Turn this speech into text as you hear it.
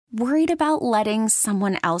Worried about letting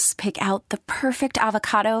someone else pick out the perfect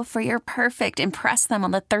avocado for your perfect impress them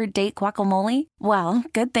on the third date guacamole? Well,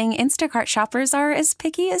 good thing Instacart shoppers are as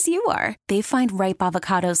picky as you are. They find ripe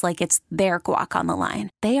avocados like it's their guac on the line.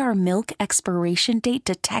 They are milk expiration date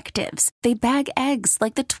detectives. They bag eggs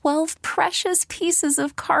like the 12 precious pieces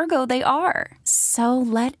of cargo they are. So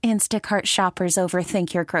let Instacart shoppers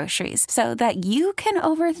overthink your groceries so that you can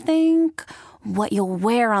overthink what you'll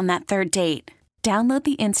wear on that third date. Download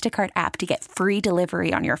the Instacart app to get free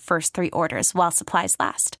delivery on your first 3 orders while supplies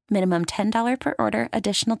last. Minimum $10 per order.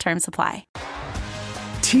 Additional terms apply.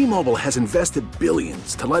 T-Mobile has invested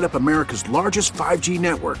billions to light up America's largest 5G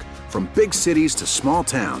network, from big cities to small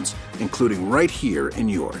towns, including right here in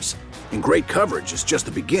yours. And great coverage is just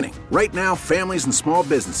the beginning. Right now, families and small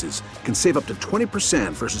businesses can save up to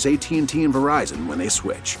 20% versus AT&T and Verizon when they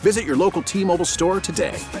switch. Visit your local T-Mobile store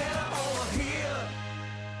today.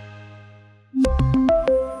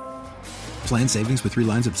 Plan savings with 3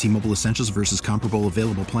 lines of T-Mobile Essentials versus comparable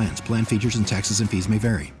available plans. Plan features and taxes and fees may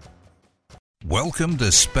vary. Welcome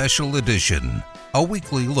to Special Edition, a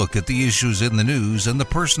weekly look at the issues in the news and the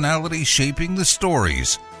personalities shaping the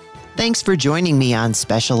stories. Thanks for joining me on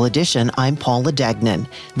Special Edition. I'm Paula Degnan.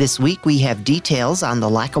 This week we have details on the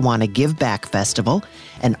Lackawanna Give Back Festival,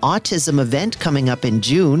 an autism event coming up in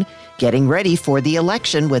June, getting ready for the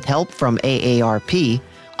election with help from AARP.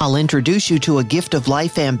 I'll introduce you to a Gift of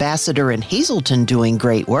Life ambassador in Hazleton doing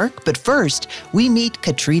great work. But first, we meet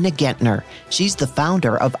Katrina Gentner. She's the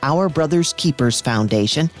founder of Our Brothers Keepers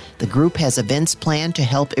Foundation. The group has events planned to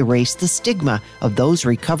help erase the stigma of those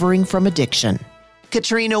recovering from addiction.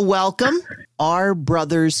 Katrina, welcome. Our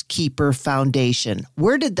Brothers Keeper Foundation.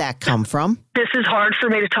 Where did that come from? This is hard for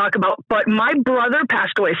me to talk about, but my brother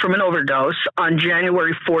passed away from an overdose on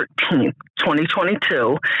January 14th,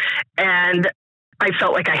 2022. And I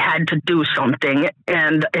felt like I had to do something,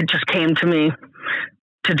 and it just came to me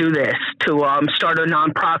to do this, to start a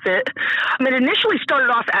nonprofit. It initially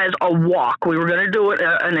started off as a walk. We were going to do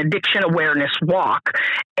an addiction awareness walk,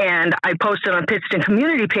 and I posted on Pittston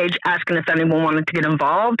community page asking if anyone wanted to get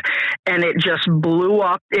involved, and it just blew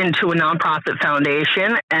up into a nonprofit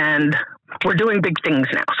foundation, and we're doing big things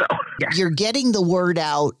now. So yes. You're getting the word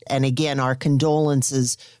out, and again, our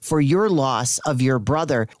condolences for your loss of your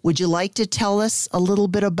brother. Would you like to tell us a little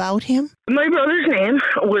bit about him? My brother's name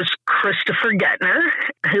was Christopher Gentner.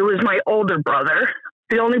 He was my older brother,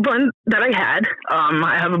 the only one that I had.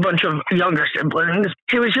 I have a bunch of younger siblings.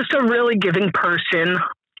 He was just a really giving person.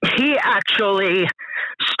 He actually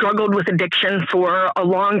struggled with addiction for a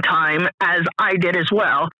long time, as I did as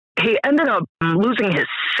well. He ended up losing his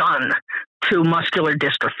son to muscular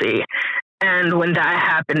dystrophy. And when that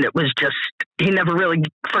happened, it was just, he never really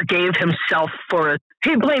forgave himself for it.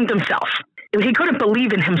 He blamed himself. He couldn't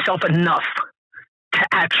believe in himself enough to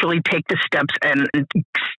actually take the steps and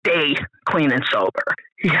stay clean and sober.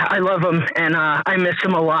 Yeah, I love him, and I miss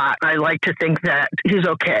him a lot. I like to think that he's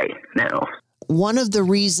okay now. One of the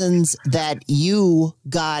reasons that you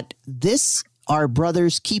got this Our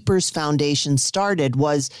Brothers Keepers Foundation started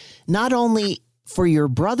was not only for your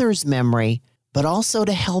brother's memory, but also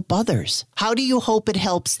to help others. How do you hope it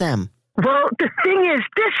helps them? Well, the thing is,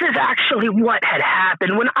 this is actually what had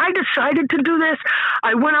happened. When I decided to do this,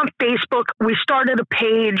 I went on Facebook, we started a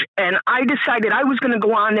page, and I decided I was going to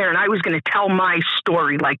go on there and I was going to tell my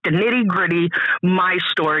story, like the nitty-gritty, my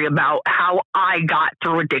story about how I got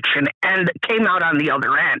through addiction and came out on the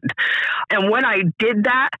other end. And when I did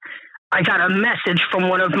that, I got a message from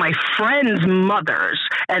one of my friend's mothers,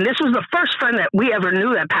 and this was the first friend that we ever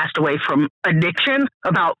knew that passed away from addiction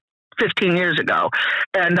about 15 years ago.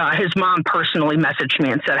 And his mom personally messaged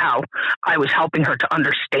me and said how I was helping her to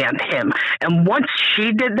understand him. And once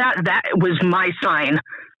she did that, that was my sign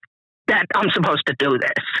that I'm supposed to do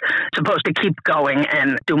this, supposed to keep going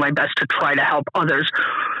and do my best to try to help others,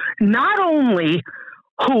 not only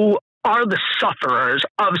who are the sufferers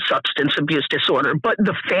of substance abuse disorder, but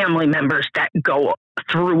the family members that go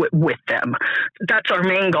through it with them. That's our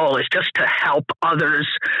main goal, is just to help others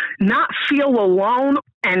not feel alone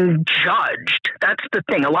and judged. That's the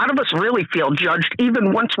thing. A lot of us really feel judged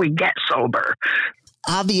even once we get sober.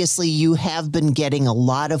 Obviously, you have been getting a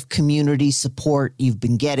lot of community support. You've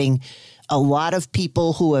been getting a lot of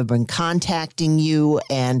people who have been contacting you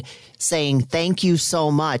and saying thank you so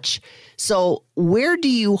much. So where do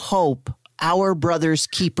you hope Our Brothers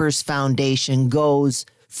Keepers Foundation goes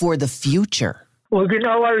for the future? Well,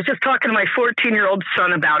 I was just talking to my 14-year-old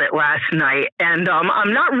son about it last night, and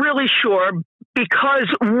I'm not really sure, because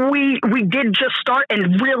we did just start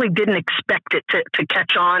and really didn't expect it to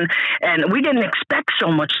catch on. And we didn't expect so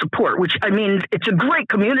much support, which, I mean, it's a great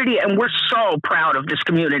community and we're so proud of this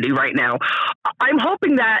community right now. I'm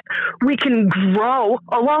hoping that we can grow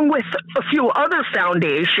along with a few other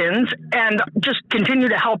foundations and just continue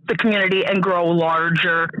to help the community and grow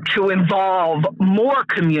larger to involve more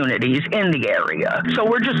communities in the area. So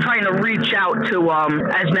we're just trying to reach out to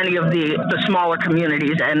as many of the smaller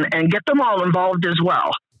communities and get them all involved as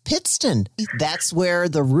well. Pittston, that's where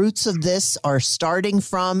the roots of this are starting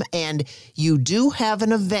from, and you do have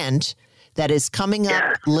an event that is coming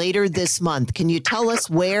up later this month. Can you tell us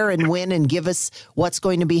where and when and give us what's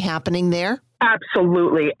going to be happening there?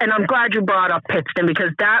 Absolutely. And I'm glad you brought up Pittston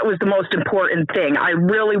because that was the most important thing. I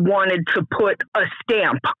really wanted to put a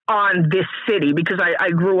stamp on this city because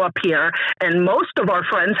I grew up here and most of our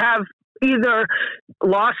friends have either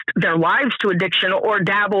lost their lives to addiction or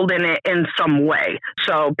dabbled in it in some way.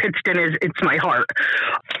 So Pittston it's my heart.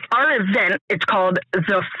 Our event, it's called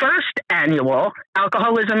the first annual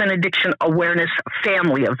Alcoholism and Addiction Awareness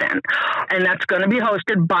Family Event. And that's going to be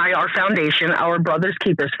hosted by our foundation, our Brothers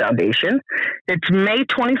Keepers Foundation. It's May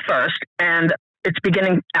 21st and it's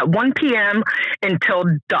beginning at 1 p.m. until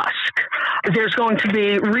dusk. There's going to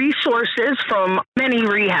be resources from many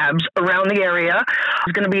rehabs around the area.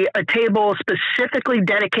 There's going to be a table specifically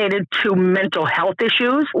dedicated to mental health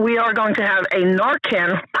issues. We are going to have a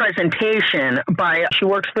Narcan presentation she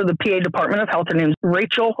works for the PA Department of Health. Her name's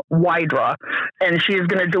Rachel Wydra. And she is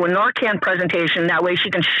going to do a Narcan presentation. That way she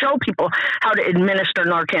can show people how to administer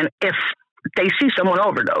Narcan if they see someone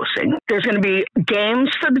overdosing. There's going to be games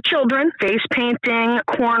for the children, face painting,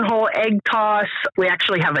 cornhole, egg toss. We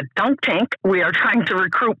actually have a dunk tank. We are trying to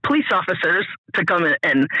recruit police officers to come in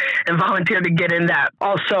and volunteer to get in that.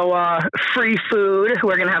 Also, free food.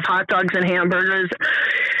 We're going to have hot dogs and hamburgers.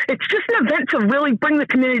 It's just an event to really bring the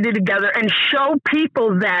community together and show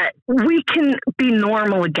people that we can be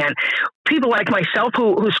normal again. People like myself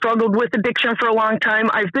who struggled with addiction for a long time.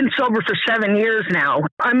 I've been sober for 7 years now.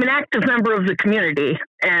 I'm an active member of the community,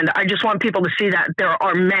 and I just want people to see that there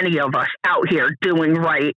are many of us out here doing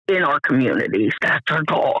right in our communities. That's our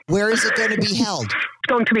goal. Where is it going to be held? It's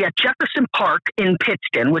going to be at Jefferson Park in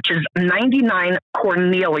Pittston, which is 99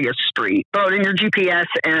 Cornelia Street. Throw it in your GPS,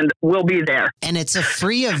 and we'll be there. And it's a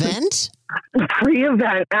free event? Free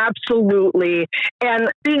event, absolutely. And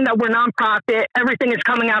being that we're nonprofit, everything is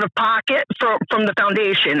coming out of pocket from the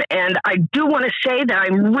foundation. And I do want to say that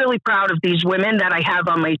I'm really proud of these women that I have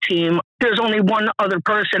on my team. There's only one other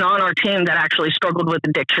person on our team that actually struggled with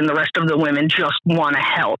addiction. The rest of the women just want to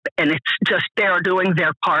help. And it's just they're doing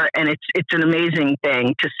their part. And it's an amazing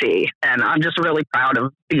thing to see. And I'm just really proud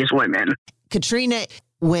of these women. Katrina,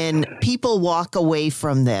 when people walk away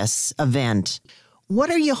from this event, what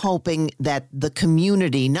are you hoping that the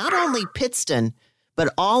community, not only Pittston,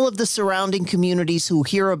 but all of the surrounding communities who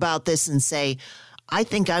hear about this and say, I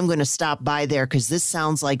think I'm going to stop by there because this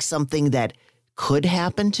sounds like something that could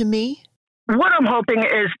happen to me? What I'm hoping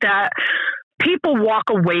is that people walk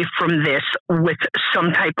away from this with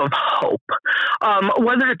some type of hope,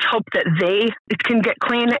 whether it's hope that they can get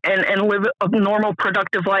clean and live a normal,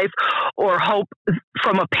 productive life, or hope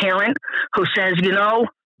from a parent who says, you know,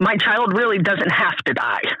 my child really doesn't have to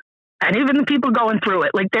die. And even the people going through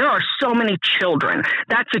it, like there are so many children.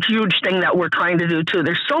 That's a huge thing that we're trying to do too.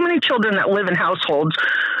 There's so many children that live in households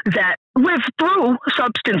that live through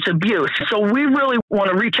substance abuse. So we really want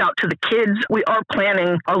to reach out to the kids. We are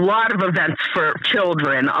planning a lot of events for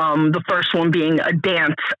children. The first one being a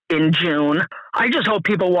dance in June. I just hope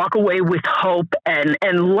people walk away with hope and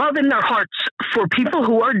love in their hearts for people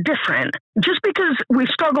who are different. Just because we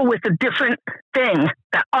struggle with a different thing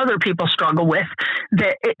that other people struggle with,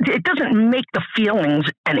 that it doesn't make the feelings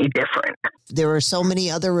any different. There are so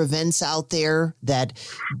many other events out there that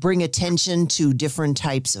bring attention to different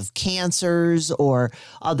types of cancers or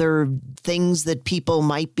other things that people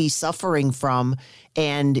might be suffering from.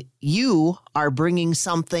 And you are bringing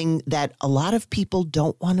something that a lot of people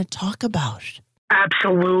don't want to talk about.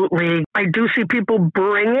 Absolutely. I do see people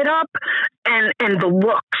bring it up and the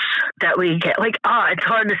looks that we get. Like, it's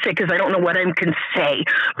hard to say because I don't know what I can say.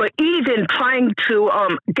 But even trying to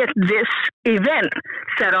get this event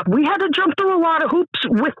set up, we had to jump through a lot of hoops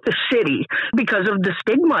with the city because of the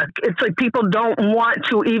stigma. It's like people don't want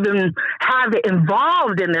to even have it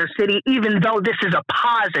involved in their city, even though this is a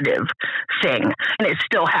positive thing. And it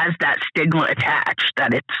still has that stigma attached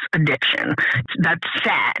that it's addiction. That's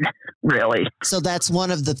sad. really. So that's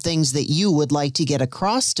one of the things that you would like to get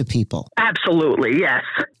across to people. Absolutely, yes.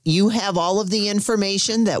 You have all of the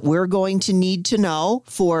information that we're going to need to know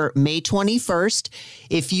for May 21st.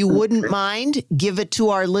 If you wouldn't mind, give it to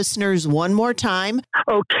our listeners one more time.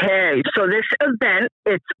 Okay, so this event,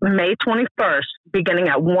 it's May 21st, beginning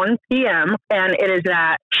at 1 p.m., and it is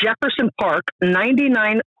at Jefferson Park,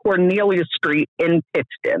 99 Cornelia Street in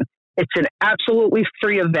Pittston. It's an absolutely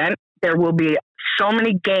free event. There will be so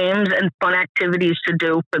many games and fun activities to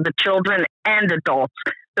do for the children and adults.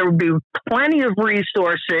 There will be plenty of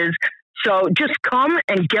resources. So just come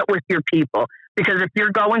and get with your people. Because if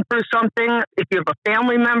you're going through something, if you have a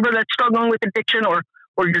family member that's struggling with addiction or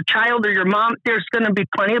your child or your mom, there's going to be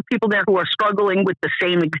plenty of people there who are struggling with the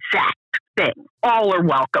same exact thing. All are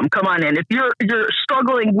welcome. Come on in. If you're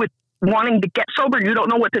struggling with wanting to get sober, you don't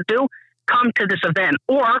know what to do, come to this event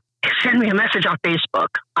or send me a message on Facebook.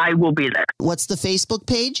 I will be there. What's the Facebook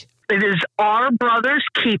page? It is Our Brothers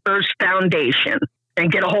Keepers Foundation. And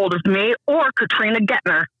get a hold of me or Katrina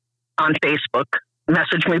Gentner on Facebook.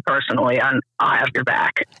 Message me personally, and I'll have your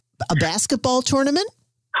back. A basketball tournament?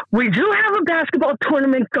 We do have a basketball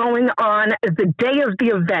tournament going on the day of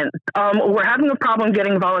the event. We're having a problem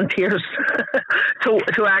getting volunteers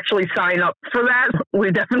to actually sign up for that. We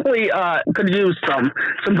definitely could use some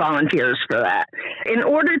volunteers for that. In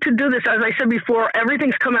order to do this, as I said before,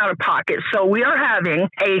 everything's come out of pocket. So we are having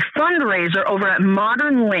a fundraiser over at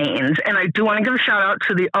Modern Lanes, and I do want to give a shout out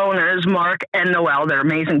to the owners, Mark and Noel. They're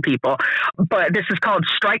amazing people. But this is called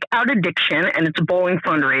Strike Out Addiction, and it's a bowling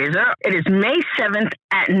fundraiser. It is May 7th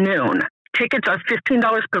at noon. Tickets are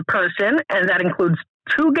 $15 per person, and that includes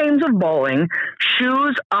 2 games of bowling,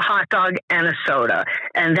 shoes, a hot dog, and a soda.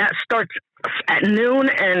 And that starts at noon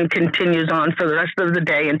and continues on for the rest of the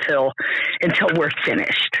day until we're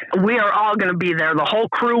finished. We are all going to be there. The whole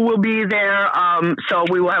crew will be there. So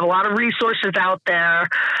we will have a lot of resources out there.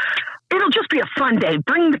 It'll just be a fun day.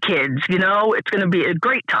 Bring the kids, it's going to be a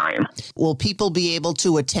great time. Will people be able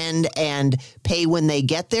to attend and pay when they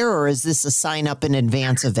get there, or is this a sign up in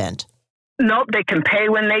advance event? Nope, they can pay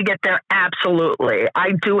when they get there. Absolutely.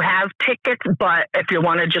 I do have tickets, but if you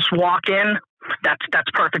want to just walk in,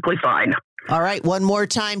 that's perfectly fine. All right. One more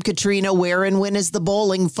time, Katrina, where and when is the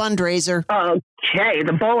bowling fundraiser? Okay.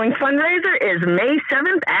 The bowling fundraiser is May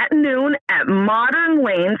 7th at noon at Modern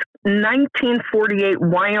Lanes, 1948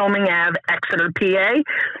 Wyoming Ave, Exeter, PA.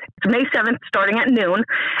 It's May 7th starting at noon.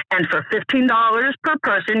 And for $15 per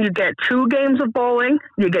person, you get 2 games of bowling,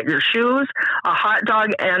 you get your shoes, a hot dog,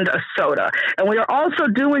 and a soda. And we are also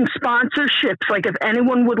doing sponsorships. Like if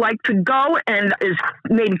anyone would like to go and is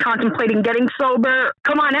maybe contemplating getting sober,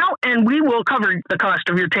 come on out and we will cover the cost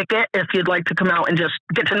of your ticket if you'd like to come out and just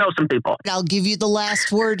get to know some people. I'll give you the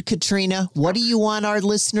last word, Katrina. What do you want our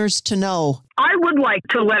listeners to know? I would like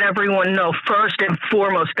to let everyone know first and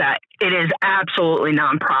foremost that it is absolutely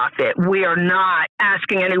nonprofit. We are not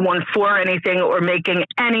asking anyone for anything or making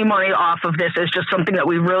any money off of this. It's just something that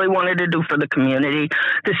we really wanted to do for the community.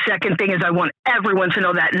 The second thing is I want everyone to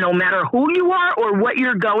know that no matter who you are or what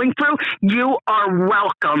you're going through, you are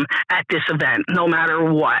welcome at this event, no matter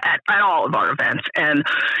what, at all of our events. And,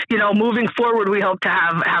 moving forward, we hope to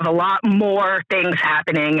have a lot more things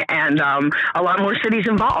happening and a lot more cities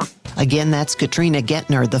involved. Again, that's Katrina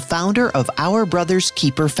Gentner, the founder of Our Brothers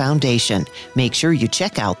Keeper Foundation. Make sure you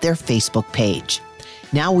check out their Facebook page.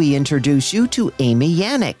 Now we introduce you to Amie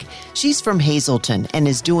Yanac. She's from Hazleton and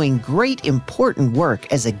is doing great, important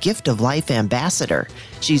work as a Gift of Life ambassador.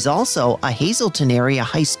 She's also a Hazleton Area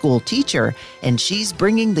High School teacher, and she's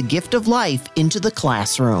bringing the gift of life into the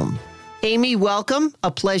classroom. Amie, welcome.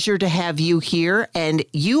 A pleasure to have you here. And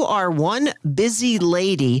you are one busy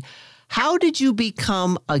lady. How did you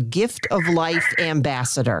become a Gift of Life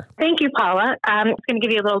ambassador? Thank you, Paula. I'm going to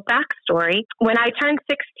give you a little backstory. When I turned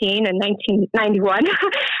 16 in 1991,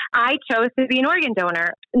 I chose to be an organ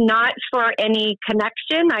donor, not for any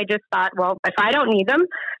connection. I just thought, well, if I don't need them,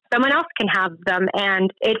 someone else can have them.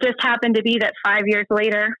 And it just happened to be that 5 years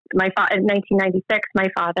later, in 1996, my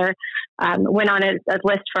father went on a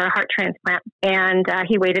list for a heart transplant. And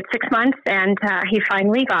he waited 6 months, and he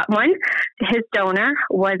finally got one. His donor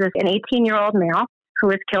was an 18-year-old male who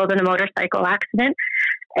was killed in a motorcycle accident.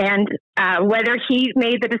 And whether he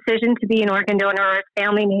made the decision to be an organ donor or his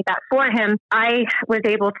family made that for him, I was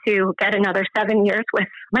able to get another 7 years with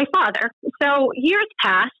my father. So years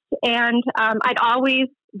passed, and I'd always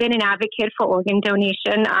been an advocate for organ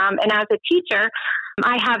donation. And as a teacher,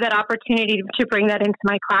 I have that opportunity to bring that into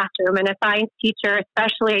my classroom. And a science teacher,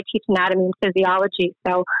 especially, I teach anatomy and physiology.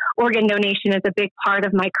 So organ donation is a big part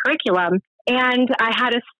of my curriculum. And I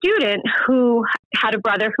had a student who had a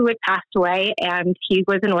brother who had passed away, and he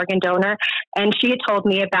was an organ donor. And she had told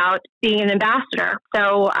me about being an ambassador.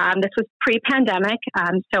 So this was pre-pandemic.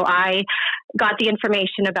 So I got the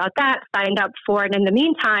information about that, signed up for it. In the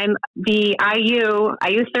meantime, the IU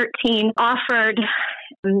 13 offered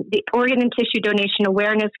the Organ and Tissue Donation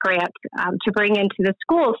Awareness Grant to bring into the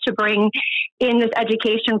schools, to bring in this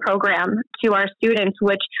education program to our students,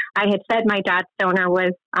 which I had said my dad's donor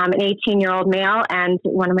was an 18-year-old male, and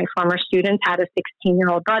one of my former students had a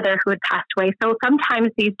 16-year-old brother who had passed away. So sometimes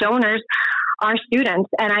these donors are students,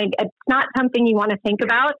 and it's not something you want to think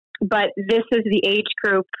about, but this is the age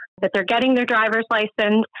group that they're getting their driver's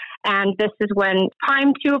license, and this is when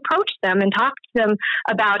time to approach them and talk to them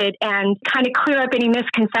about it and kind of clear up any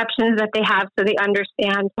misconceptions that they have so they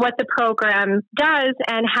understand what the program does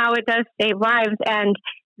and how it does save lives. And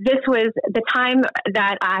this was the time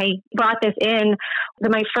that I brought this in.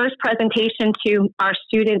 My first presentation to our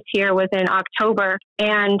students here was in October,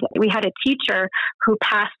 and we had a teacher who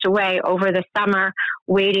passed away over the summer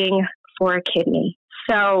waiting for a kidney.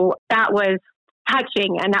 So that was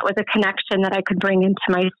touching, and that was a connection that I could bring into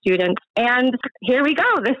my students. And here we go.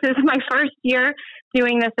 This is my first year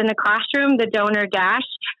doing this in the classroom, the Donor Dash.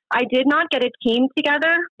 I did not get a team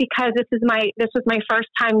together because this was my first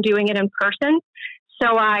time doing it in person.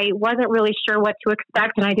 So I wasn't really sure what to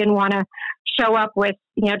expect, and I didn't want to show up with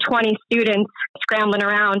 20 students scrambling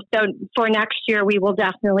around. So for next year, we will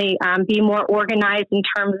definitely be more organized in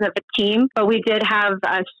terms of a team. But we did have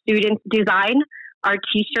students design our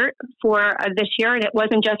T-shirt for this year, and it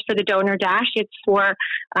wasn't just for the Donor Dash. It's for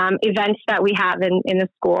events that we have in the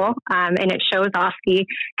school, and it shows off the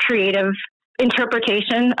creative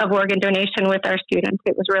interpretation of organ donation with our students.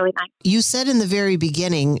 It was really nice. You said in the very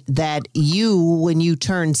beginning that you, when you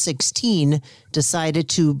turned 16, decided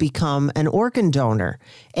to become an organ donor.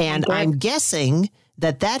 And I'm guessing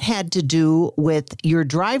that had to do with your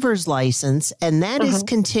driver's license, and that is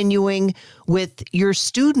continuing with your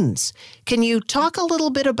students. Can you talk a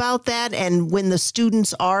little bit about that? And when the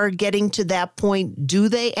students are getting to that point, do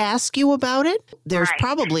they ask you about it? There's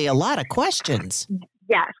probably a lot of questions.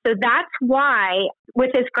 Yeah, so that's why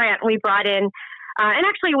with this grant we brought in, and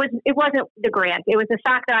actually it wasn't the grant. It was the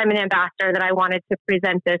fact that I'm an ambassador that I wanted to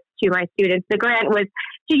present this to my students. The grant was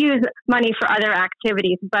to use money for other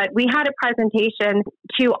activities, but we had a presentation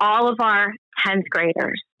to all of our 10th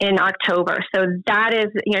graders in October. So that is,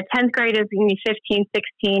 10th graders, 15,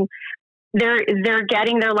 16, they're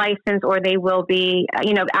getting their license, or they will be,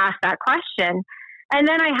 asked that question. And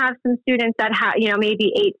then I have some students that have,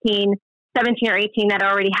 maybe 17 or 18 that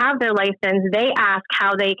already have their license. They ask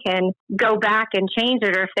how they can go back and change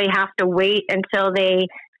it, or if they have to wait until they,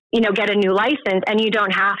 get a new license, and you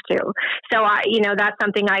don't have to. So that's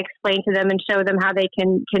something I explain to them and show them how they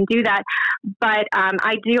can do that. But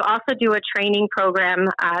I do also do a training program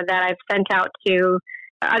that I've sent out to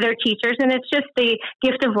other teachers, and it's just the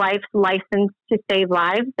Gift of Life license to save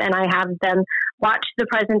lives. And I have them watch the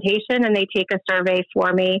presentation, and they take a survey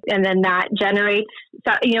for me, and then that generates,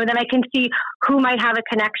 then I can see who might have a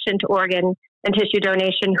connection to organ and tissue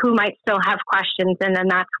donation, who might still have questions, and then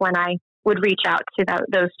that's when I would reach out to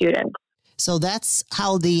those students. So that's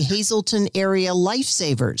how the Hazleton Area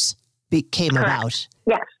Lifesavers came about.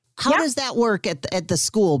 Yes. How does that work at the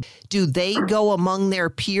school? Do they go among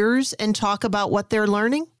their peers and talk about what they're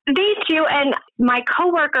learning? They do, and my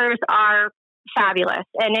coworkers are fabulous.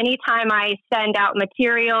 And anytime I send out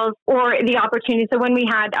materials or the opportunity, so when we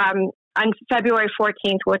had on February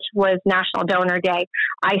 14th, which was National Donor Day,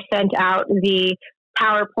 I sent out the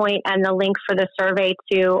PowerPoint and the link for the survey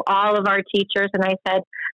to all of our teachers, and I said,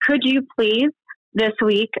 could you please this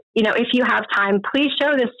week, if you have time, please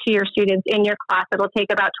show this to your students in your class. It'll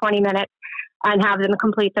take about 20 minutes, and have them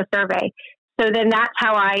complete the survey. So then that's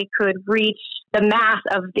how I could reach the mass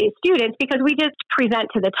of the students, because we just present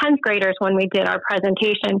to the 10th graders when we did our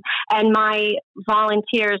presentation. And my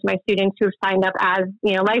volunteers, my students who've signed up as,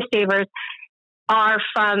 lifesavers, are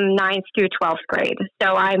from 9th through 12th grade.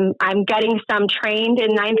 So I'm getting some trained in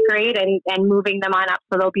 9th grade and moving them on up.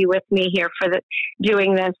 So they'll be with me here for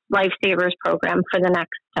doing this Lifesavers program for the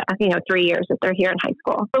next 3 years that they're here in high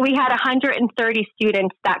school. So we had 130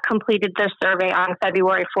 students that completed their survey on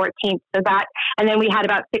February 14th. And then we had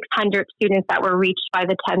about 600 students that were reached by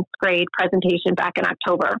the 10th grade presentation back in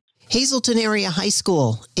October. Hazleton Area High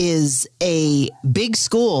School is a big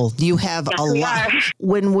school. You have a lot.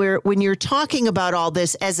 When you're talking about all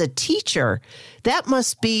this as a teacher, that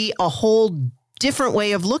must be a whole different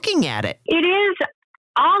way of looking at it. It is.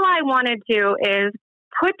 All I want to do is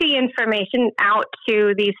put the information out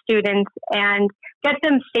to these students and get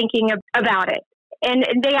them thinking about it. And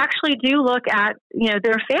they actually do look at,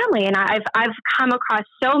 their family. And I've come across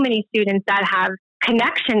so many students that have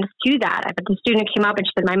connections to that. The student came up and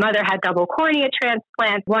she said, my mother had double cornea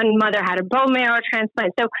transplant. One mother had a bone marrow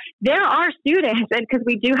transplant. So there are students, and because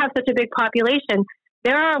we do have such a big population,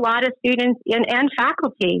 there are a lot of students and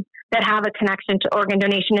faculty that have a connection to organ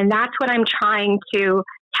donation. And that's what I'm trying to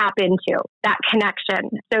tap into, that connection,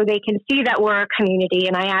 so they can see that we're a community.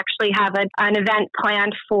 And I actually have an event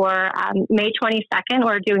planned for May 22nd.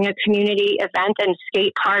 We're doing a community event and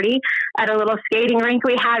skate party at a little skating rink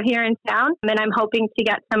we have here in town. And I'm hoping to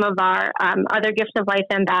get some of our other Gift of Life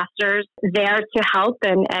ambassadors there to help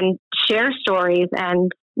and share stories and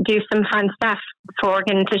do some fun stuff for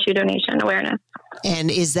organ and tissue donation awareness.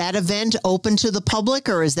 And is that event open to the public,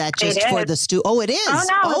 or is that just for the students? Oh, it is.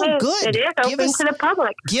 Oh, no, good. It is open to the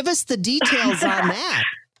public. Give us the details on that.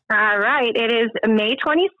 All right. It is May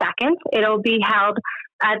 22nd. It'll be held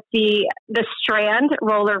at the Strand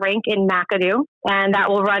roller rink in McAdoo, and that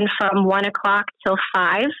will run from 1 o'clock till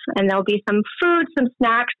 5. And there'll be some food, some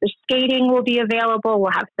snacks. The skating will be available.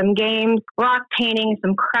 We'll have some games, rock painting,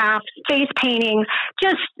 some crafts, face painting,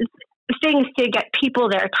 just things to get people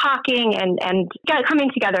there talking and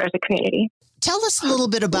coming together as a community. Tell us a little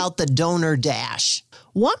bit about the Donor Dash.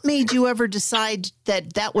 What made you ever decide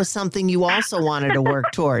that was something you also wanted to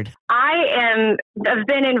work toward? I've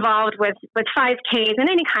been involved with 5Ks and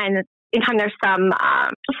anytime there's some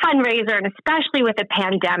fundraiser, and especially with the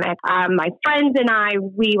pandemic. My friends and I,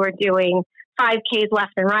 we were doing 5Ks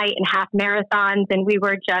left and right and half marathons, and we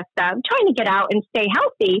were just trying to get out and stay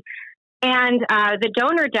healthy. And the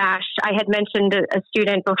Donor Dash, I had mentioned a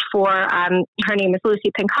student before. Her name is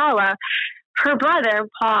Lucy Pincala. Her brother,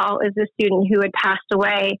 Paul, is a student who had passed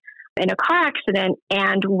away in a car accident.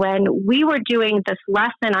 And when we were doing this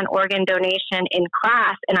lesson on organ donation in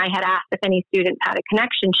class, and I had asked if any students had a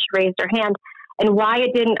connection, she raised her hand. And why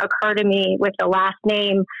it didn't occur to me with the last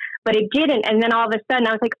name, but it didn't. And then all of a sudden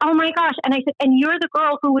I was like, oh my gosh. And I said, and you're the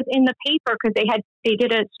girl who was in the paper, because they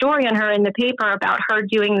did a story on her in the paper about her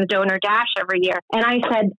doing the Donor Dash every year. And I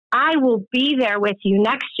said, I will be there with you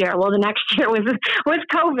next year. Well, the next year was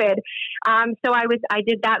COVID. So I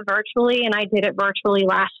did that virtually, and I did it virtually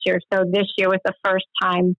last year. So this year was the first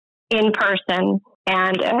time in person.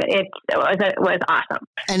 And it was awesome.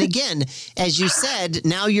 And again, as you said,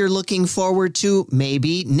 now you're looking forward to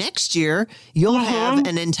maybe next year you'll have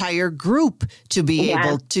an entire group to be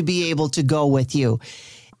able to go with you.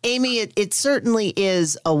 Amie, it certainly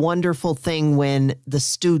is a wonderful thing when the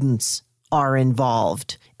students are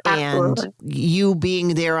involved. Absolutely. And you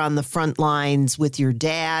being there on the front lines with your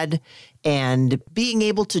dad and being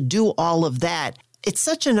able to do all of that. It's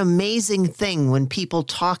such an amazing thing when people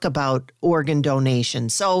talk about organ donation.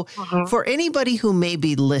 So for anybody who may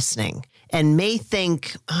be listening and may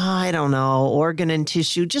think, I don't know, organ and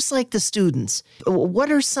tissue, just like the students,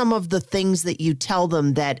 what are some of the things that you tell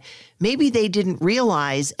them that maybe they didn't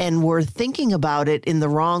realize and were thinking about it in the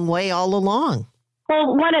wrong way all along?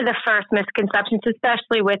 Well, one of the first misconceptions,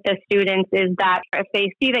 especially with the students, is that if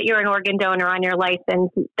they see that you're an organ donor on your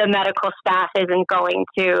license, the medical staff isn't going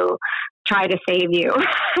to try to save you.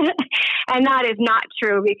 And that is not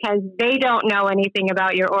true, because they don't know anything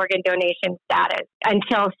about your organ donation status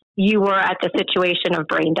until you were at the situation of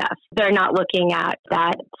brain death. They're not looking at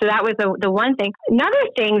that. So that was the one thing. Another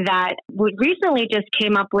thing that we recently just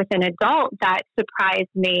came up with an adult that surprised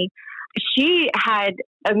me. She had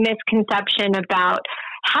a misconception about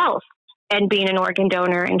health and being an organ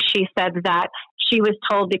donor. And she said that she was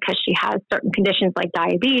told because she has certain conditions like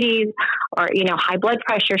diabetes or, high blood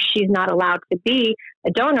pressure, she's not allowed to be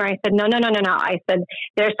a donor. I said, no. I said,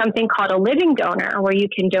 there's something called a living donor where you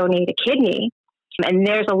can donate a kidney. And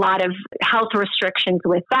there's a lot of health restrictions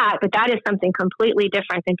with that, but that is something completely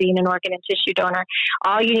different than being an organ and tissue donor.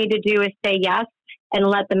 All you need to do is say yes and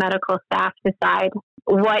let the medical staff decide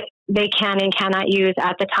what they can and cannot use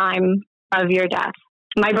at the time of your death.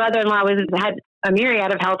 My brother-in-law had a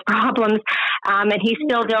myriad of health problems, and he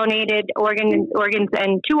still donated organs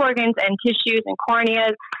and 2 organs and tissues and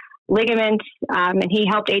corneas, ligaments, and he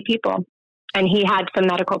helped 8 people. And he had some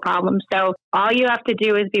medical problems. So all you have to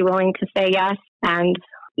do is be willing to say yes and,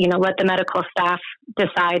 let the medical staff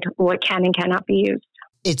decide what can and cannot be used.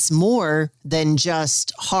 It's more than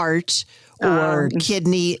just heart or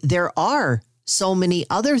kidney. There are so many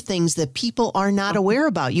other things that people are not aware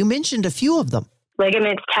about. You mentioned a few of them.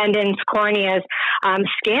 Ligaments, tendons, corneas,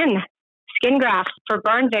 skin grafts for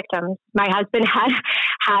burn victims. My husband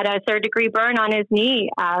had a 3rd-degree burn on his knee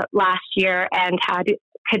last year and had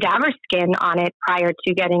cadaver skin on it prior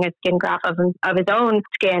to getting a skin graft of his own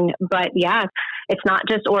skin. But yeah, it's not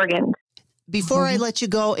just organs. Before I let you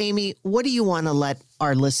go, Amie, what do you want to let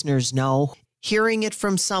our listeners know? Hearing it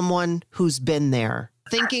from someone who's been there,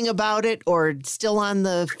 thinking about it, or still on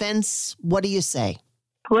the fence, what do you say?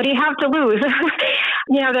 What do you have to lose?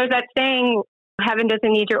 There's that saying, heaven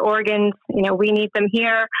doesn't need your organs. We need them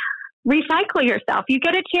here. Recycle yourself. You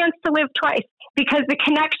get a chance to live twice, because the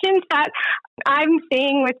connections that I'm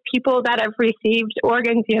seeing with people that have received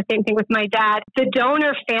organs, same thing with my dad, the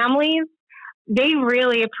donor families, they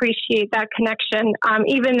really appreciate that connection.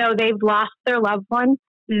 Even though they've lost their loved one,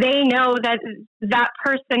 they know that that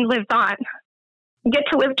person lives on. You get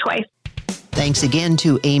to live twice. Thanks again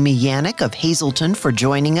to Amie Yanac of Hazleton for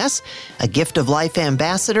joining us, a Gift of Life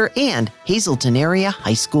ambassador and Hazleton Area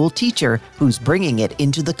High School teacher who's bringing it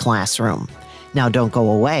into the classroom. Now don't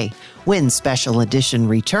go away. When Special Edition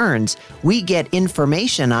returns, we get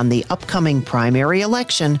information on the upcoming primary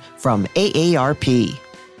election from AARP.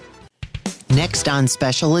 Next on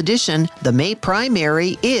Special Edition, the May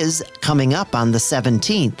primary is coming up on the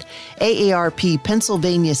 17th. AARP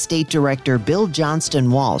Pennsylvania State Director Bill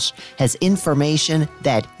Johnston-Walsh has information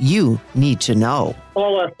that you need to know.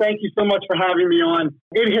 Paula, thank you so much for having me on.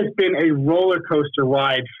 It has been a roller coaster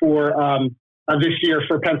ride for this year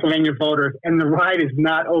for Pennsylvania voters, and the ride is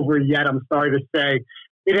not over yet, I'm sorry to say.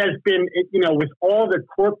 It has been, with all the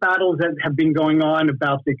court battles that have been going on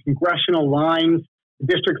about the congressional lines,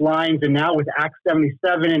 district lines, and now with Act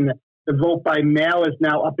 77 and the vote by mail is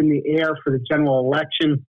now up in the air for the general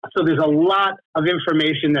election. So there's a lot of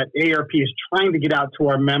information that AARP is trying to get out to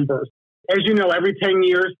our members. As you know, every 10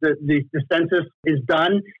 years, the census is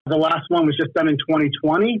done. The last one was just done in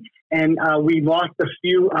 2020, and we lost a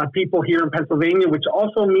few people here in Pennsylvania, which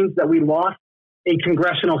also means that we lost a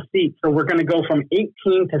congressional seat. So we're going to go from 18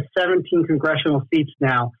 to 17 congressional seats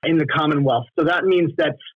now in the Commonwealth. So that means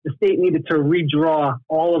that the state needed to redraw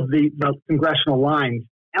all of the congressional lines.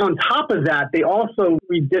 And on top of that, they also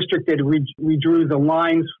redrew the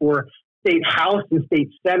lines for state House and state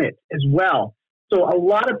Senate as well. So a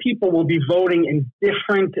lot of people will be voting in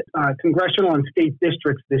different congressional and state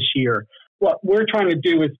districts this year. What we're trying to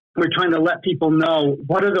do is we're trying to let people know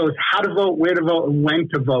what are those, how to vote, where to vote, and when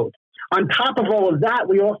to vote. On top of all of that,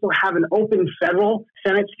 we also have an open federal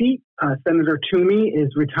Senate seat. Senator Toomey is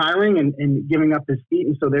retiring and giving up his seat,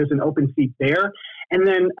 and so there's an open seat there. And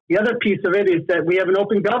then the other piece of it is that we have an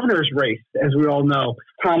open governor's race, as we all know.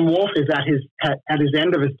 Tom Wolf is at his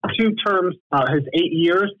end of his 2 terms, his 8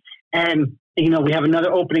 years, and we have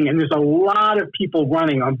another opening, and there's a lot of people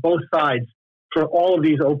running on both sides for all of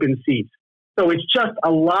these open seats. So it's just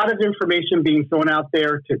a lot of information being thrown out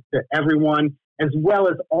there to everyone, as well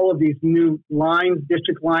as all of these new lines,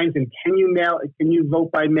 district lines, and can you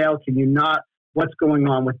vote by mail, can you not, what's going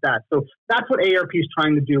on with that. So that's what AARP is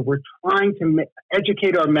trying to do. We're trying to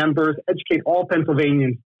educate our members, educate all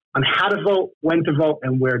Pennsylvanians on how to vote, when to vote,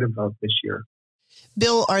 and where to vote this year.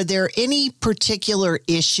 Bill, are there any particular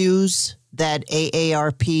issues that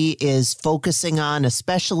AARP is focusing on,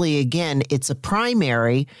 especially, again, it's a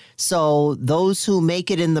primary, so those who make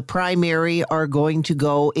it in the primary are going to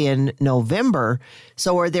go in November.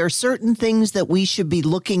 So are there certain things that we should be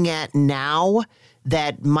looking at now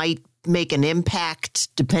that might make an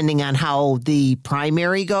impact depending on how the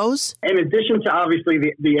primary goes? In addition to, obviously,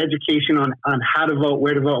 the education on how to vote,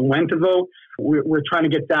 where to vote, and when to vote, we're trying to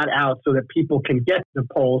get that out so that people can get the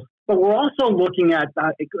polls. But we're also looking at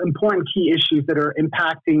important key issues that are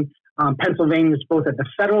impacting Pennsylvanians both at the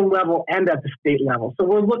federal level and at the state level. So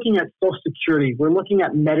we're looking at Social Security. We're looking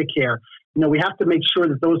at Medicare. We have to make sure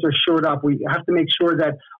that those are shored up. We have to make sure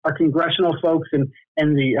that our congressional folks and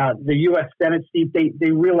the U.S. Senate seat,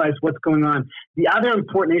 they realize what's going on. The other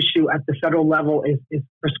important issue at the federal level is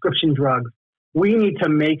prescription drugs. We need to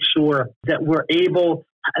make sure that we're able,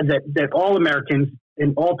 that all Americans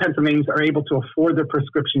and all Pennsylvanians are able to afford their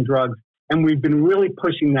prescription drugs. And we've been really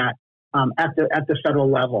pushing that at the federal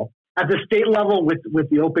level. At the state level, with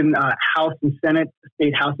the open House and Senate,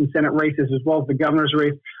 state House and Senate races, as well as the governor's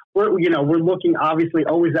race, we're looking obviously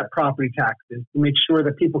always at property taxes to make sure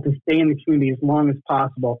that people can stay in the community as long as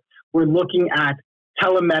possible. We're looking at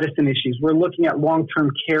telemedicine issues. We're looking at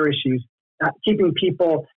long-term care issues, keeping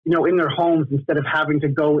people, in their homes instead of having to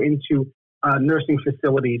go into nursing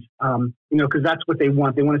facilities, because that's what they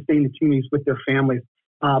want. They want to stay in the communities with their families.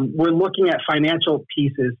 We're looking at financial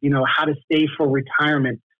pieces, how to save for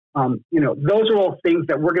retirement. Those are all things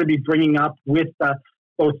that we're going to be bringing up with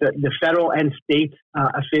both the federal and state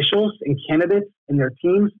officials and candidates and their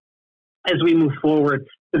teams as we move forward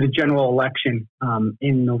to the general election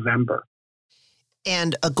in November.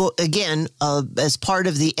 And again, as part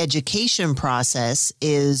of the education process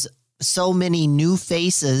is so many new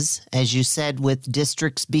faces, as you said, with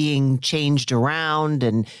districts being changed around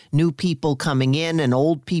and new people coming in and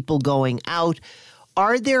old people going out.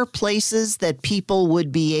 Are there places that people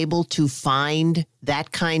would be able to find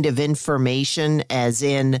that kind of information, as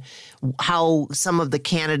in how some of the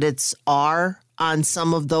candidates are on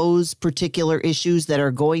some of those particular issues that are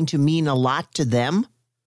going to mean a lot to them?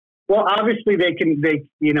 Well, obviously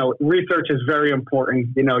research is very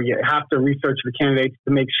important. You have to research the candidates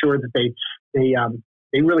to make sure that they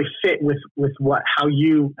really fit with how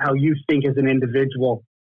you think as an individual.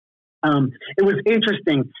 It was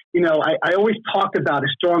interesting. I always talk about a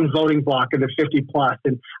strong voting bloc of the 50 plus,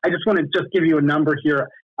 and I just want to give you a number here.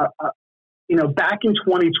 Back in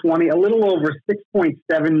 2020, a little over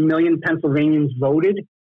 6.7 million Pennsylvanians voted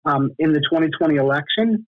in the 2020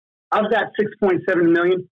 election. Of that 6.7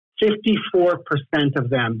 million, 54% of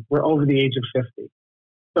them were over the age of 50.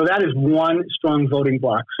 So that is one strong voting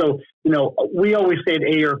bloc. So, we always say at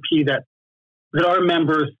AARP that our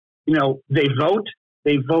members, they vote.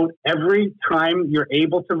 They vote every time you're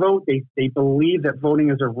able to vote. They believe that voting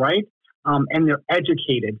is a right, and they're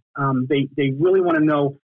educated. They really want to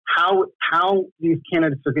know how these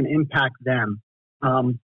candidates are going to impact them.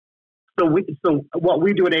 So what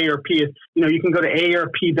we do at AARP is, you can go to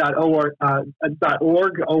aarp.org,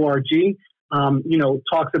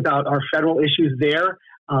 talks about our federal issues there.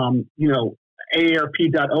 aarp.org/PA.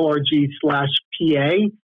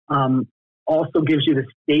 Also gives you the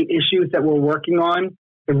state issues that we're working on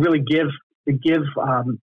to really give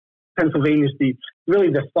Pennsylvanians the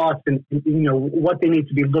thoughts and what they need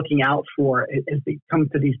to be looking out for as they come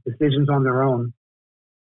to these decisions on their own.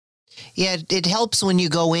 Yeah, it helps when you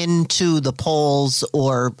go into the polls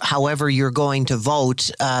or however you're going to vote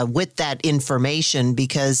with that information,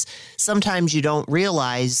 because sometimes you don't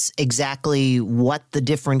realize exactly what the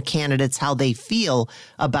different candidates, how they feel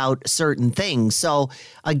about certain things. So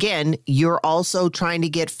again, you're also trying to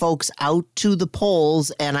get folks out to the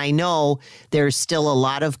polls. And I know there's still a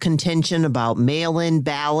lot of contention about mail-in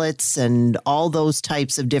ballots and all those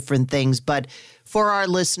types of different things. But for our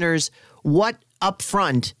listeners, what up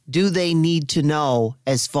front do they need to know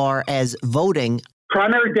as far as voting?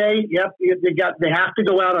 Primary day, yep. They have to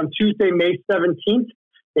go out on Tuesday, May 17th.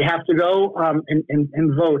 They have to go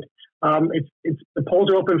and vote. The polls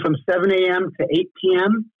are open from 7 a.m. to 8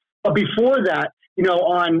 p.m. But before that,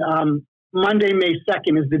 on Monday, May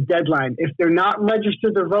 2nd is the deadline. If they're not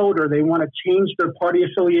registered to vote or they want to change their party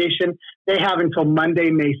affiliation, they have until Monday,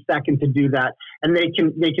 May 2nd to do that. And they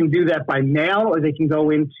can do that by mail, or they can go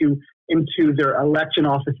into their election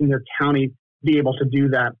office in their county to be able to do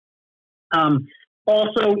that.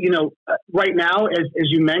 Also, right now, as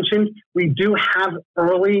you mentioned, we do have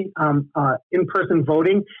early in-person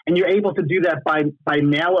voting, and you're able to do that by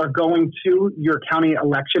mail or going to your county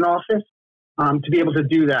election office to be able to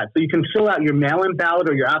do that. So you can fill out your mail-in ballot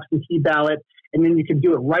or your absentee ballot, and then you can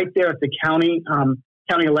do it right there at the county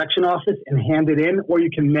election office and hand it in, or you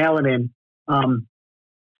can mail it in. And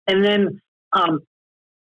then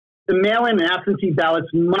the mail-in and absentee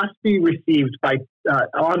ballots must be received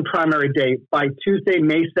on primary day by Tuesday,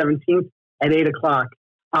 May 17th at 8 o'clock.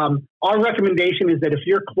 Our recommendation is that if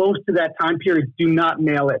you're close to that time period, do not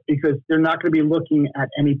mail it, because they're not going to be looking at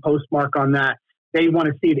any postmark on that. They want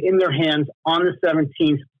to see it in their hands on the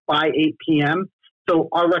 17th by 8 p.m. So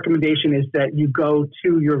our recommendation is that you go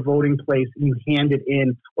to your voting place and you hand it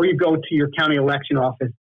in, or you go to your county election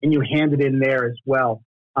office and you hand it in there as well.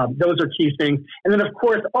 Those are key things. And then, of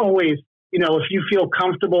course, always, if you feel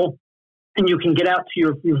comfortable and you can get out to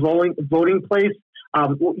your voting place,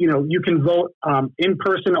 you can vote in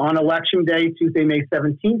person on Election Day, Tuesday, May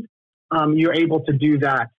 17th. You're able to do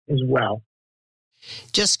that as well.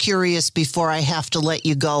 Just curious, before I have to let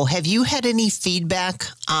you go, have you had any feedback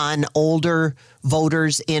on older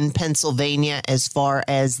voters in Pennsylvania as far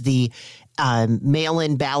as the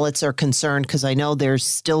mail-in ballots are concerned? Because I know there's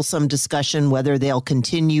still some discussion whether they'll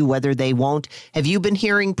continue, whether they won't. Have you been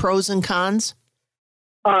hearing pros and cons?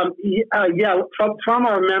 Yeah, from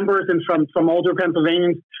our members and from older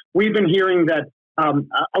Pennsylvanians, we've been hearing that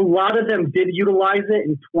a lot of them did utilize it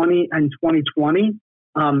in 2020.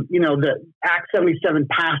 The Act 77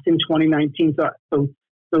 passed in 2019, so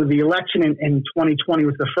the election in 2020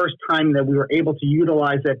 was the first time that we were able to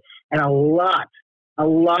utilize it, and a lot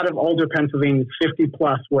of older Pennsylvanians, 50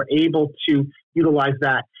 plus, were able to utilize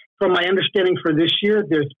that. From my understanding for this year,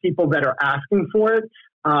 there's people that are asking for it,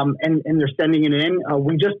 and they're sending it in.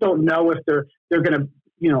 We just don't know if they're going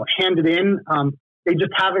to hand it in. They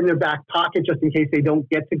just have it in their back pocket just in case they don't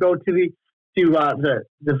get to go to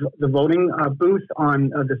the voting booth on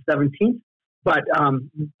the 17th. But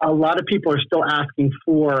a lot of people are still asking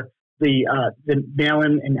for the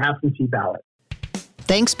mail-in and absentee ballot.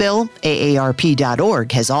 Thanks, Bill.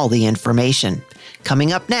 AARP.org has all the information.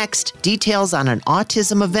 Coming up next, details on an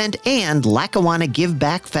autism event and Lackawanna Give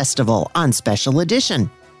Back Festival on Special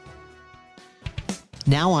Edition.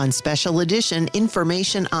 Now on Special Edition,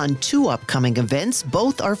 information on 2 upcoming events.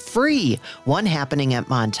 Both are free. One happening at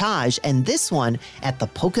Montage and this one at the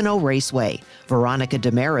Pocono Raceway. Veronica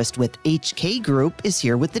DeMarest with HK Group is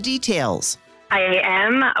here with the details. I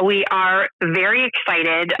am. We are very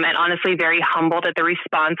excited and honestly very humbled at the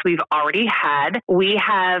response we've already had. We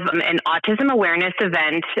have an autism awareness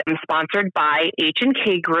event sponsored by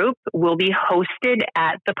H&K Group. Will be hosted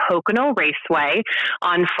at the Pocono Raceway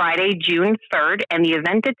on Friday, June 3rd, and the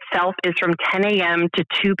event itself is from 10 a.m. to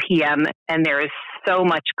 2 p.m., and there is so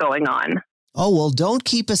much going on. Oh, well, don't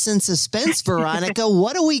keep us in suspense, Veronica.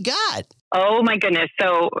 What do we got? Oh, my goodness.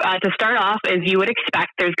 So to start off, as you would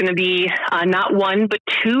expect, there's going to be not one, but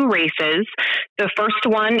 2 races. The first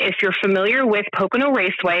one, if you're familiar with Pocono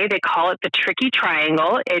Raceway, they call it the Tricky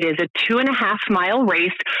Triangle. It is a 2.5-mile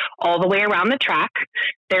race all the way around the track.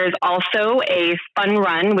 There's also a fun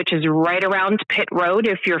run, which is right around Pit Road,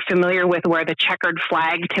 if you're familiar with where the checkered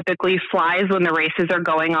flag typically flies when the races are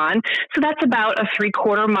going on. So that's about a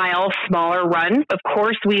 3/4-mile smaller run. Of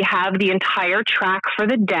course, we have the entire track for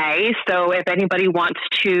the day. So if anybody wants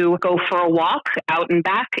to go for a walk out and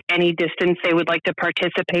back, any distance they would like to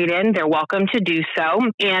participate in, they're welcome to do so.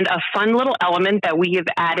 And a fun little element that we have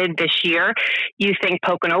added this year, you think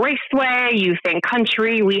Pocono Raceway, you think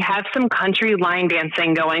country, we have some country line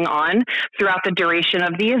dancing going on throughout the duration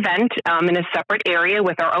of the event in a separate area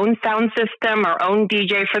with our own sound system, our own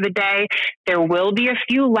DJ for the day. There will be a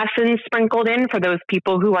few lessons sprinkled in for those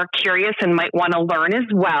people who are curious and might want to learn as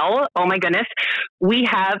well. Oh my goodness. We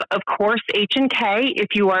have, of course, H&K. If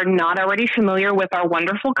you are not already familiar with our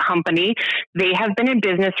wonderful company, they have been in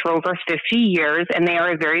business for over 50 years, and they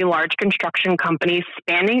are a very large construction company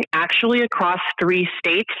spanning actually across 3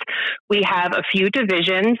 states. We have a few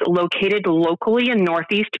divisions located locally in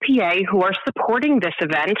Northeast PA who are supporting this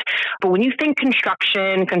event. But when you think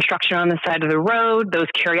construction on the side of the road, those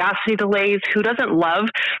curiosity delays, who doesn't love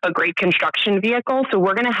a great construction vehicle? So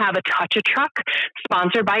we're going to have a Touch-A-Truck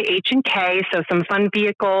sponsored by H&K. So some fun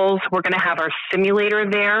vehicles. We're going to have our simulator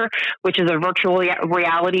there, which is a virtual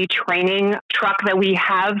reality training truck that we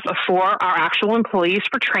have for our actual employees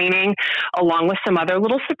for training, along with some other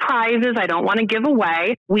little surprises I don't want to give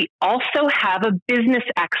away. We also have a business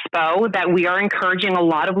expo that we are encouraging a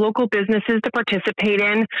lot of local businesses to participate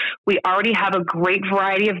in. We already have a great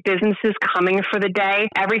variety of businesses coming for the day,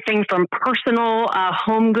 everything from personal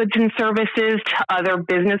home goods and services to other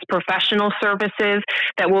business professional services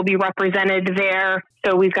that will be represented there.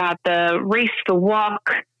 So we've got the race, the walk,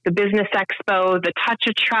 the business expo, the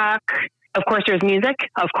Touch-A-Truck. Of course, there's music.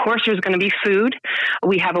 Of course, there's going to be food.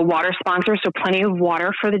 We have a water sponsor, so plenty of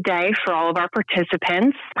water for the day for all of our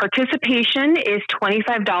participants. Participation is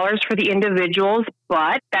 $25 for the individuals,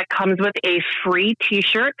 but that comes with a free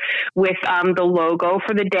T-shirt with the logo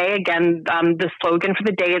for the day. Again, the slogan for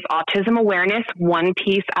the day is Autism Awareness, one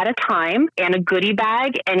piece at a time, and a goodie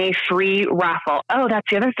bag and a free raffle. Oh, that's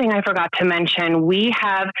the other thing I forgot to mention. We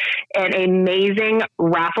have an amazing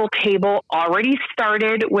raffle table already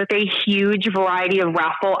started with a huge variety of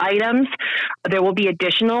raffle items. There will be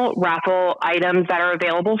additional raffle items that are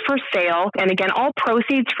available for sale. And again, all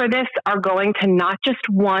proceeds for this are going to not just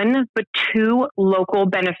 1, but 2 local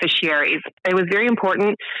beneficiaries. It was very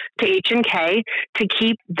important to H&K to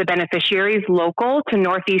keep the beneficiaries local to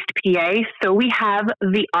Northeast PA. So we have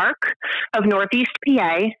the AARP of Northeast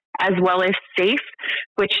PA, as well as SAFE,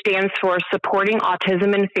 which stands for Supporting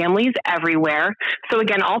Autism in Families Everywhere. So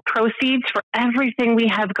again, all proceeds for everything we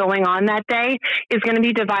have going on that day is going to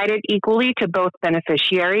be divided equally to both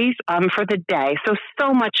beneficiaries for the day.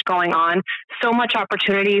 So much going on, so much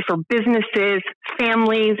opportunity for businesses,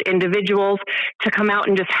 families, individuals to come out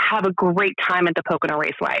and just have a great time at the Pocono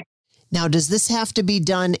Raceway. Now, does this have to be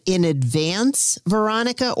done in advance,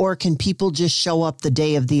 Veronica, or can people just show up the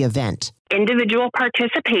day of the event? Individual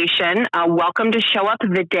participation, welcome to show up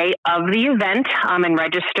the day of the event and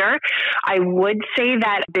register. I would say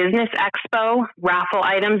that Business Expo raffle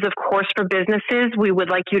items, of course, for businesses, we would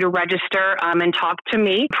like you to register and talk to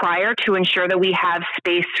me prior to ensure that we have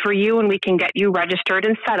space for you and we can get you registered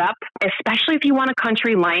and set up. Especially if you want a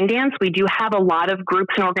country line dance, we do have a lot of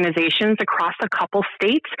groups and organizations across a couple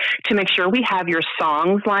states to make sure we have your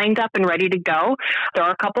songs lined up and ready to go. There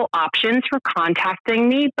are a couple options for contacting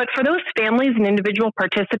me, but for those families and individual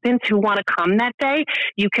participants who want to come that day,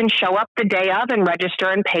 you can show up the day of and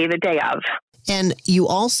register and pay the day of. And you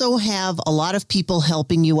also have a lot of people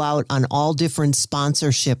helping you out on all different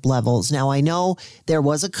sponsorship levels. Now, I know there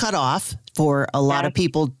was a cutoff for a lot of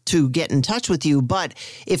people to get in touch with you, but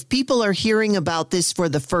if people are hearing about this for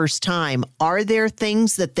the first time, are there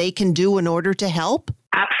things that they can do in order to help?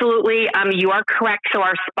 Absolutely. You are correct. So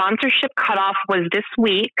our sponsorship cutoff was this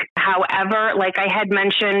week. However, like I had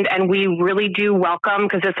mentioned, and we really do welcome,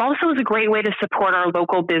 because this also is a great way to support our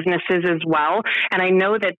local businesses as well. And I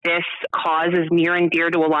know that this cause is near and dear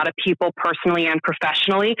to a lot of people personally and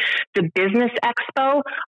professionally. The Business Expo,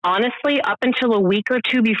 honestly, up until a week or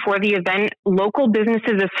two before the event, local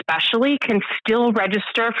businesses especially can still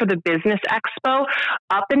register for the Business Expo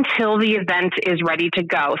up until the event is ready to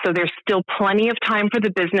go. So there's still plenty of time for the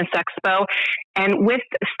Business Expo. And with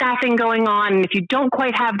staffing going on, if you don't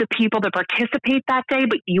quite have the people to participate that day,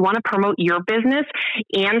 but you want to promote your business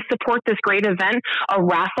and support this great event, a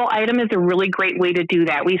raffle item is a really great way to do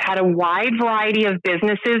that. We've had a wide variety of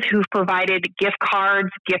businesses who've provided gift cards,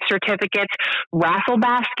 gift certificates, raffle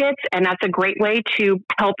baskets, and that's a great way to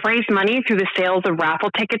help raise money through the sales of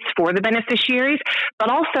raffle tickets for the beneficiaries. But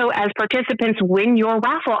also, as participants win your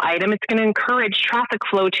raffle item, it's going to encourage traffic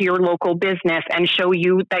flow to your local business and show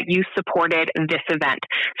you that you supported this event.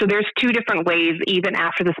 So there's two different ways, even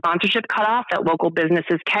after the sponsorship cutoff, that local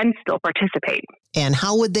businesses can still participate. And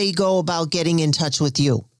how would they go about getting in touch with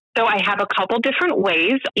you? So I have a couple different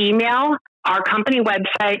ways: email, our company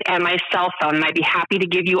website, and my cell phone. And I'd be happy to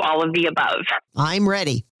give you all of the above. I'm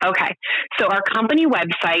ready. Okay. So our company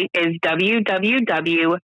website is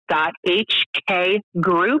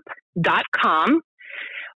www.hkgroup.com.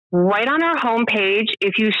 Right on our homepage,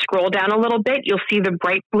 if you scroll down a little bit, you'll see the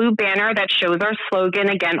bright blue banner that shows our slogan,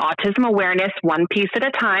 again, autism awareness, one piece at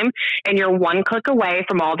a time. And you're one click away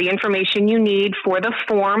from all the information you need for the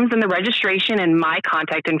forms and the registration and my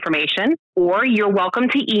contact information. Or you're welcome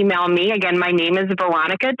to email me. Again, my name is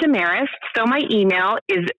Veronica DeMarest. So my email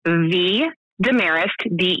is vdemarest, DEMAREST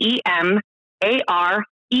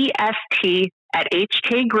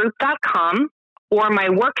 @hkgroup.com. Or my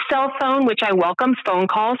work cell phone, which I welcome phone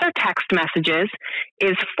calls or text messages,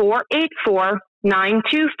 is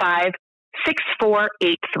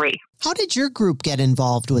 484-925-6483. How did your group get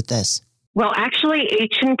involved with this? Well, actually,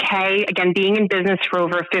 H&K, again, being in business for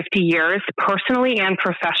over 50 years, personally and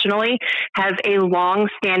professionally, has a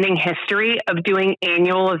long-standing history of doing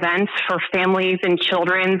annual events for families and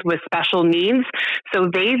children with special needs. So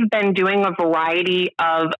they've been doing a variety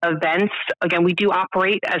of events. Again, we do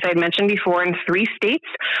operate, as I mentioned before, in 3 states.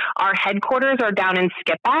 Our headquarters are down in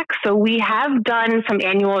Skippack, so we have done some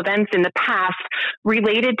annual events in the past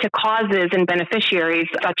related to causes and beneficiaries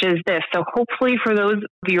such as this. So hopefully for those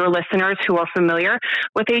of your listeners who are familiar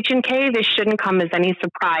with H&K, this shouldn't come as any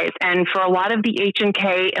surprise. And for a lot of the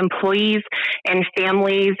H&K employees and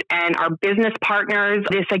families and our business partners,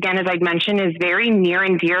 this, again, as I mentioned, is very near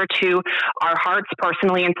and dear to our hearts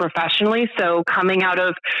personally and professionally. So coming out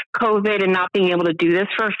of COVID and not being able to do this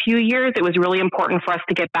for a few years, it was really important for us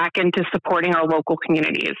to get back into supporting our local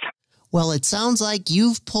communities. Well, it sounds like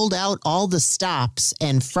you've pulled out all the stops,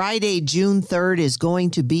 and Friday, June 3rd is going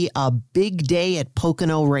to be a big day at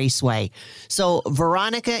Pocono Raceway. So,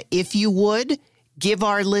 Veronica, if you would, give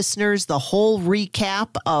our listeners the whole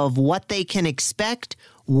recap of what they can expect,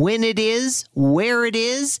 when it is, where it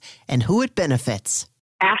is, and who it benefits.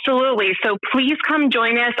 Absolutely. So please come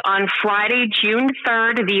join us on Friday, June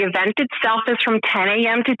 3rd. The event itself is from 10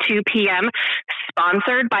 a.m. to 2 p.m.,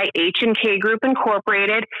 sponsored by H&K Group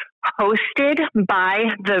Incorporated, hosted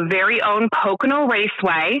by the very own Pocono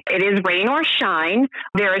Raceway. It is rain or shine.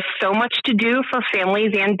 There is so much to do for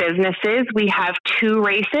families and businesses. We have 2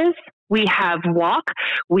 races. We have walk.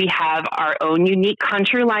 We have our own unique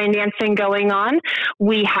country line dancing going on.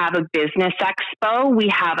 We have a business expo. We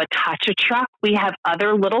have a touch-a-truck. We have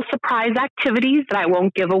other little surprise activities that I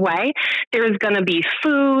won't give away. There's going to be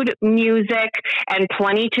food, music, and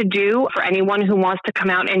plenty to do for anyone who wants to come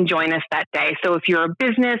out and join us that day. So if you're a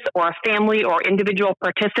business or a family or individual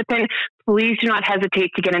participant, please do not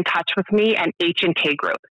hesitate to get in touch with me and H&K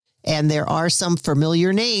Group. And there are some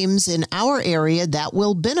familiar names in our area that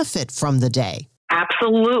will benefit from the day.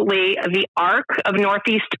 Absolutely. The AARP of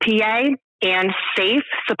Northeast PA and SAFE,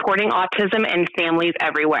 supporting autism and families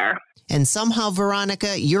everywhere. And somehow,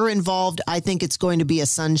 Veronica, you're involved. I think it's going to be a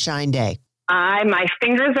sunshine day. My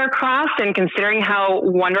fingers are crossed, and considering how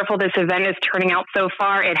wonderful this event is turning out so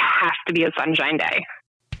far, it has to be a sunshine day.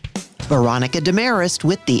 Veronica DeMarest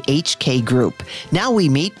with the HK Group. Now we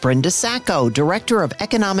meet Brenda Sacco, Director of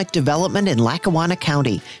Economic Development in Lackawanna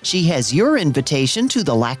County. She has your invitation to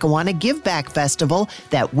the Lackawanna Give Back Festival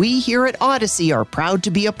that we here at Odyssey are proud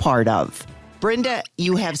to be a part of. Brenda,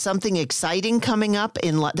 you have something exciting coming up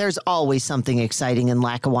there's always something exciting in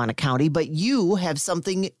Lackawanna County, but you have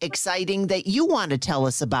something exciting that you want to tell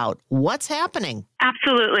us about. What's happening?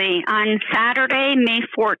 Absolutely. On Saturday, May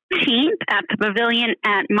 14th at the Pavilion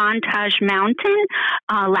at Montage Mountain,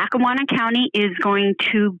 Lackawanna County is going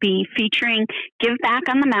to be featuring Give Back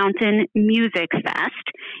on the Mountain Music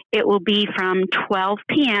Fest. It will be from 12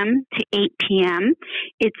 p.m. to 8 p.m.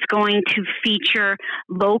 It's going to feature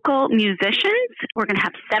local musicians. We're going to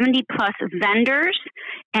have 70 plus vendors,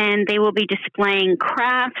 and they will be displaying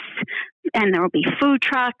crafts, and there will be food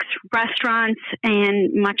trucks, restaurants,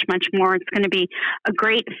 and much, much more. It's going to be a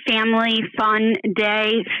great family fun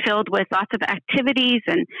day filled with lots of activities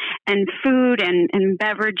and food and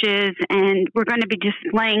beverages. And we're going to be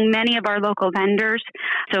displaying many of our local vendors.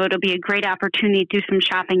 So it'll be a great opportunity to do some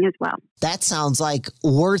shopping as well. That sounds like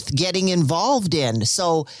worth getting involved in.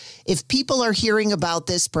 So if people are hearing about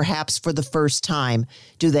this perhaps for the first time,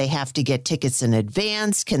 do they have to get tickets in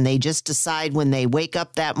advance? Can they just decide when they wake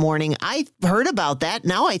up that morning, I heard about that,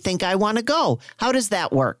 now I think I want to go? How does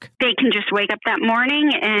that work? They can just wake up that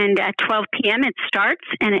morning, and at 12 p.m. it starts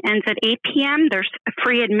and it ends at 8 p.m. There's a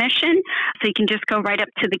free admission, so you can just go right up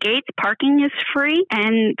to the gates. Parking is free,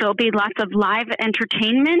 and there'll be lots of live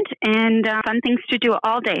entertainment and fun things to do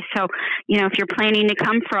all day. So, if you're planning to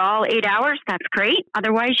come for all 8 hours, that's great.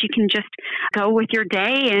 Otherwise, you can just go with your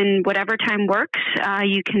day, and whatever time works,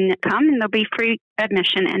 you can come, and there'll be free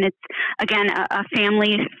admission. And it's, again, a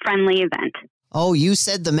family-friendly event. Oh, you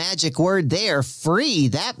said the magic word there, free.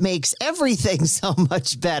 That makes everything so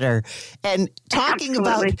much better. And talking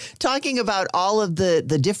about all of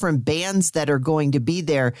the different bands that are going to be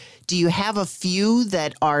there, do you have a few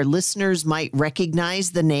that our listeners might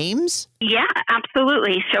recognize the names? Yeah,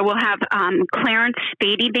 absolutely. So we'll have Clarence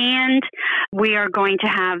Spady Band. We are going to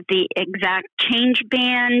have the Exact Change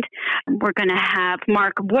Band. We're going to have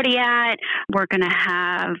Mark Woodyat. We're going to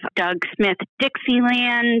have Doug Smith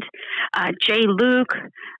Dixieland, Jay Luke,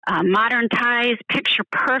 Modern Ties, Picture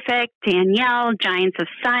Perfect, Danielle, Giants of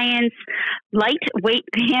Science, Lightweight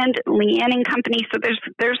Band, Leanne and Company. So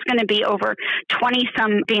there's going to be over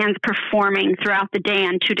 20-some bands performing throughout the day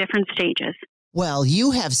on 2 different stages. Well,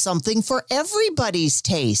 you have something for everybody's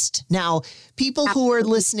taste. Now, people who are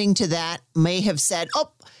listening to that may have said,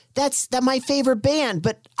 oh, that's my favorite band,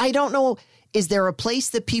 but I don't know. Is there a place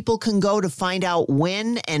that people can go to find out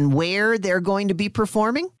when and where they're going to be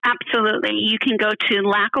performing? Absolutely. You can go to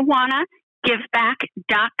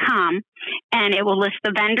LackawannaGiveBack.com, and it will list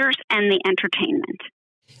the vendors and the entertainment.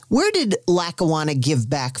 Where did Lackawanna Give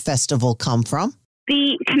Back Festival come from?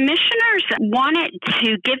 The commissioners wanted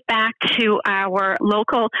to give back to our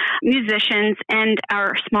local musicians and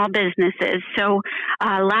our small businesses. So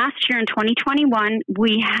last year in 2021,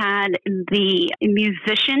 we had the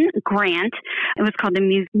musician grant. It was called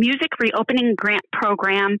the Music Reopening Grant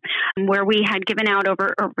Program, where we had given out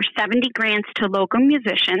over 70 grants to local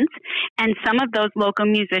musicians. And some of those local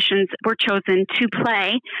musicians were chosen to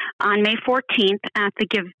play on May 14th at the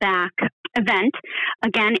Give Back event.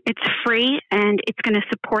 Again, it's free, and it's going to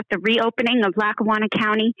support the reopening of Lackawanna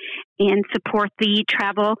County and support the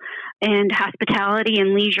travel and hospitality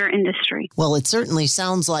and leisure industry. Well, it certainly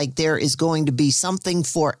sounds like there is going to be something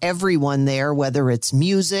for everyone there, whether it's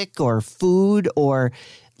music or food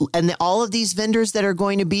and all of these vendors that are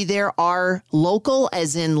going to be there are local,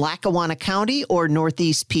 as in Lackawanna County or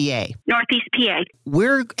Northeast PA? Northeast PA.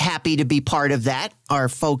 We're happy to be part of that. Our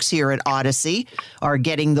folks here at Odyssey are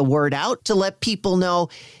getting the word out to let people know.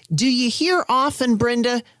 Do you hear often,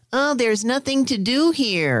 Brenda, oh, there's nothing to do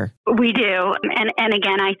here? We do. And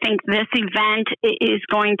again, I think this event is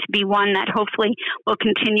going to be one that hopefully will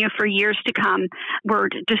continue for years to come. We're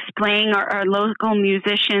displaying our local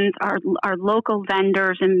musicians, our local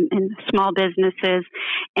vendors and small businesses.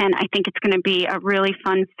 And I think it's going to be a really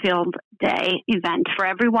fun-filled day event for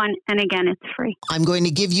everyone. And again, it's free. I'm going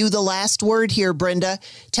to give you the last word here, Brenda.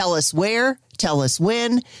 Tell us where. Tell us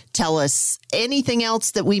when. Tell us anything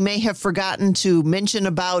else that we may have forgotten to mention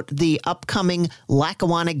about the upcoming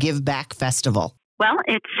Lackawanna Give Back Festival. Well,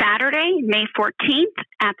 it's Saturday, May 14th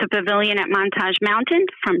at the Pavilion at Montage Mountain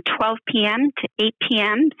from 12 p.m. to 8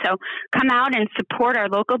 p.m. So come out and support our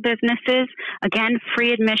local businesses. Again,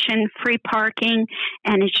 free admission, free parking,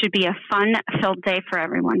 and it should be a fun-filled day for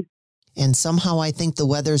everyone. And somehow I think the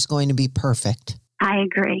weather's going to be perfect. I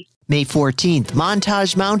agree. May 14th,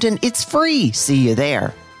 Montage Mountain. It's free. See you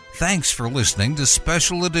there. Thanks for listening to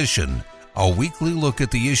Special Edition, a weekly look at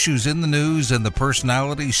the issues in the news and the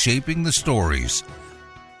personalities shaping the stories.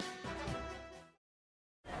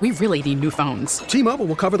 We really need new phones. T-Mobile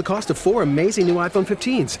will cover the cost of 4 amazing new iPhone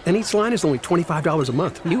 15s, and each line is only $25 a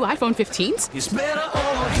month. New iPhone 15s? It's better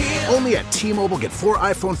over here. Only at T-Mobile, get 4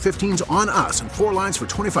 iPhone 15s on us and 4 lines for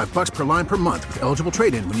 $25 per line per month with eligible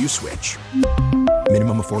trade-in when you switch.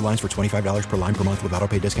 Minimum of 4 lines for $25 per line per month with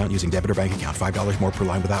autopay discount using debit or bank account. $5 more per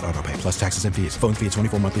line without autopay, plus taxes and fees. Phone fee at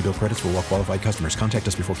 24 monthly bill credits for well-qualified customers. Contact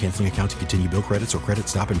us before canceling account to continue bill credits or credit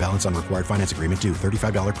stop and balance on required finance agreement due.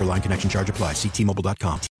 $35 per line connection charge applies. See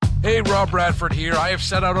T-Mobile.com. Hey, Rob Bradford here. I have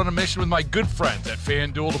set out on a mission with my good friends at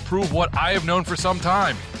FanDuel to prove what I have known for some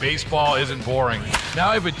time. Baseball isn't boring. Now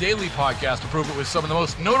I have a daily podcast to prove it with some of the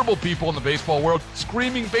most notable people in the baseball world,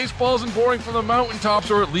 screaming baseball isn't boring from the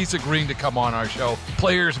mountaintops, or at least agreeing to come on our show.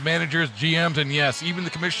 Players, managers, GMs, and yes, even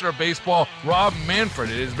the commissioner of baseball, Rob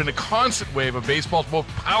Manfred. It has been a constant wave of baseball's most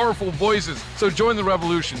powerful voices. So join the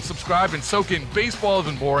revolution. Subscribe and soak in Baseball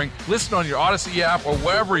Isn't Boring. Listen on your Odyssey app or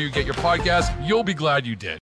wherever you get your podcasts. You'll be glad you did.